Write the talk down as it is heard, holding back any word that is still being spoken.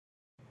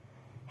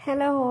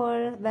Hello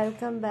all,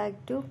 welcome back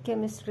to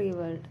Chemistry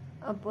World.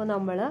 അപ്പോൾ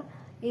നമ്മൾ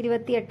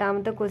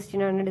 28ാമത്തെ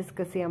question ആണ്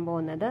ഡിസ്കസ് ചെയ്യാൻ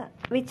പോകുന്നത്.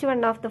 Which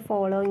one of the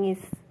following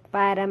is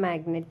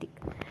paramagnetic?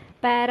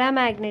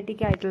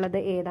 Paramagnetic ആയിട്ടുള്ളത്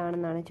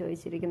ഏതാണെന്നാണ്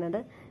ചോദിച്ചിരിക്കുന്നത്.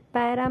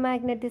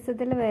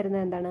 പാരാമാഗ്നറ്റിസത്തിൽ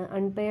വരുന്നത് എന്താണ്?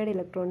 Unpaired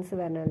electrons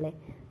വരണമല്ലേ.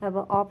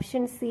 അപ്പോൾ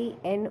ഓപ്ഷൻ സി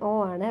NO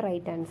ആണ്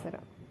റൈറ്റ് ആൻസർ.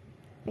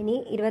 ഇനി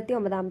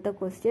 29ാമത്തെ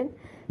question,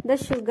 the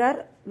sugar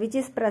which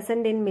is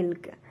present in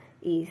milk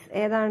is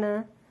ഏതാണ്?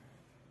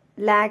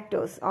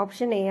 Lactose.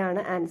 Option A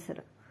ആണ് answer.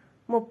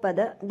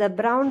 30. The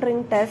brown ring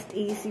test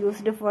is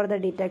used for the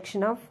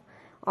detection of.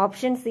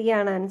 Option C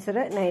ആണ് answer,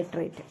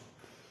 nitrate.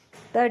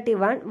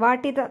 31.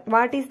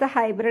 What is the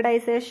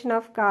hybridization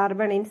of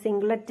carbon in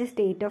singlet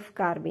state of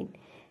carbene?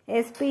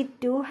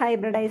 sp2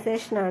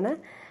 hybridization ആണ്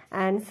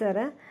answer.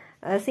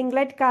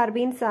 Singlet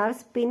carbenes are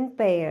spin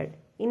paired.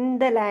 In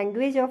the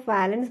language of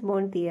valence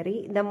bond theory,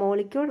 the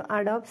molecule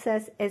adopts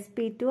as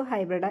sp2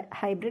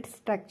 hybrid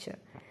structure.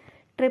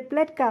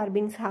 Triplet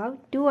carbenes have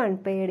two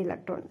unpaired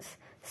electrons,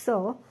 so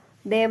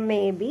they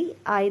may be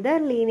either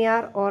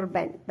linear or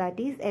bent, that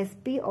is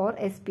sp or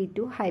sp2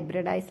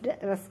 hybridized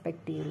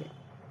respectively.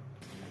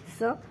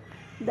 So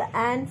the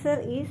answer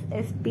is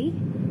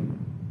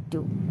sp2.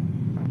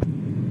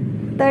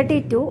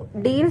 32.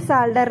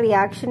 Diels-Alder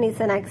reaction is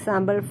an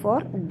example for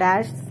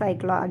dash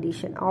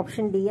cycloaddition.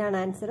 Option D ആണ്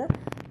answer,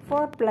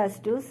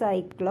 4+2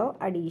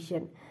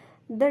 cycloaddition.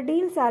 The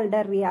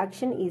Diels-Alder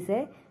reaction is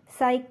a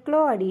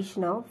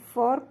cycloaddition of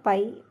 4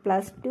 pi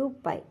plus 2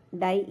 pi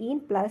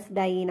diene plus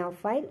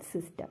dienophile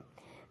system,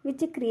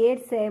 which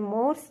creates a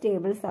more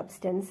stable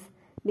substance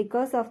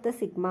because of the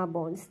sigma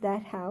bonds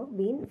that have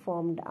been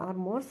formed are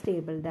more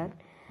stable than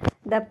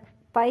the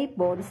pi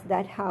bonds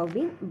that have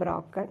been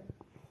broken.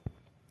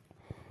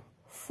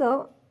 So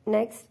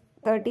next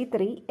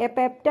 33, a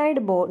peptide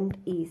bond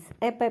is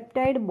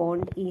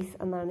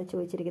എന്നാണ്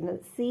ചോദിച്ചിരിക്കുന്നത്.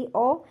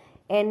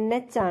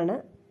 CONH ആണ്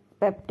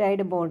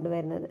peptide bond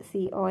വരുന്നത്,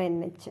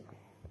 CONH.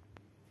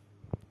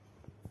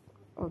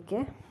 Okay,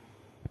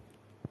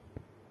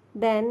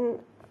 then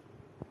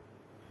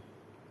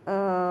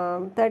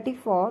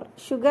 34,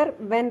 sugar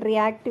when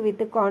react with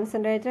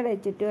concentrated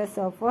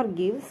H2SO4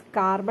 gives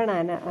carbon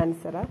ആണ്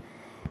answer.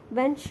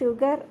 When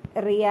sugar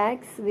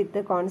reacts with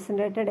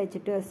concentrated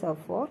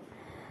H2SO4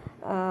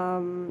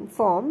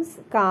 forms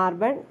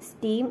carbon,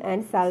 steam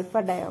and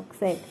sulfur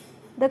dioxide.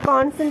 The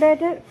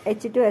concentrated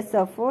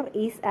H2SO4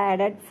 is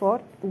added for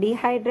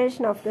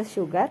dehydration of the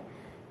sugar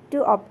to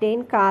obtain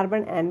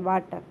carbon and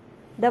water.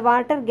 The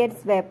water gets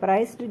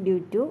vaporized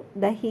due to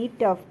the heat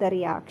of the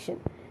reaction,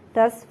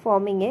 thus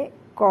forming a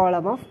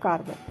column of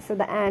carbon. So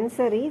the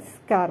answer is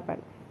carbon.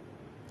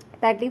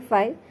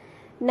 35.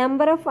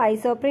 Number of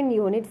isoprene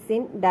units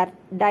in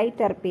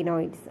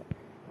diterpenoids.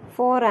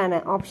 4 ആണ്.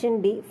 Option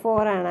D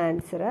 4 ആണ്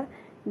answer.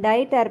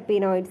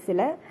 ഡൈടെർപിനോയിഡ്സിൽ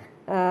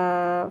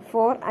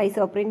 4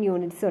 isoprene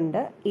units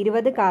ഉണ്ട്.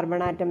 20 carbon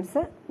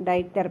atoms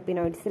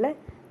ഡൈടെർപിനോയിഡ്സിൽ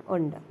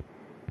ഉണ്ട്.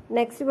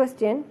 Next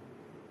question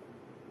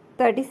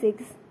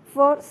 36.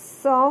 Four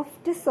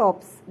soft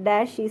soaps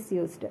dash is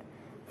used.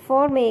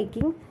 For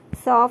making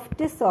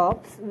soft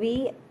soaps V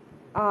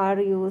are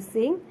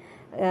using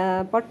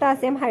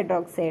potassium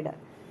hydroxide.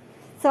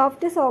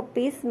 Soft soap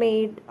is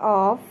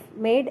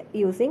made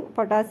using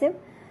potassium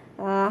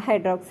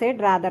hydroxide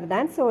rather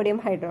than sodium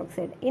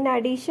hydroxide. In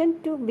addition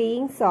to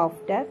being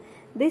softer,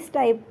 this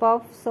type of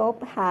soap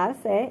has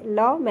a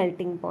low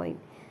melting point.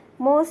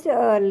 Most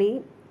early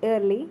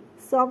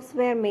soaps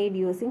were made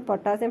using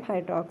potassium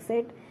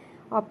hydroxide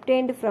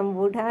obtained from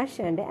wood ash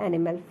and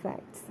animal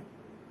fats.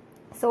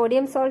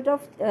 Sodium salt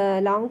of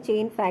long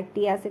chain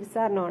fatty acids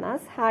are known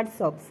as hard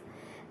soaps.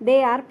 They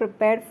are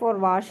prepared for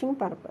washing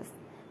purpose.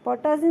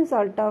 Potassium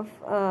salt of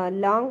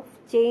long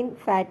chain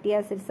fatty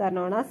acids are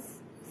known as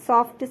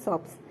soft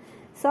soaps.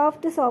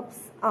 Soft soaps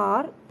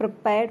are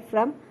prepared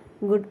from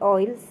good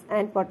oils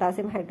and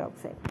potassium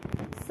hydroxide.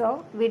 So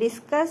we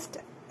discussed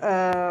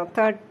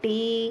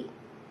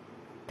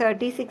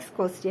 36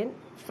 questions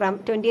from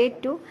 28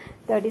 to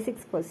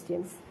 36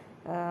 questions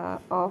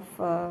of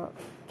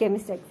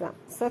chemist exam.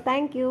 So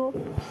thank you.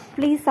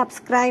 Please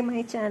subscribe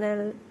my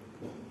channel.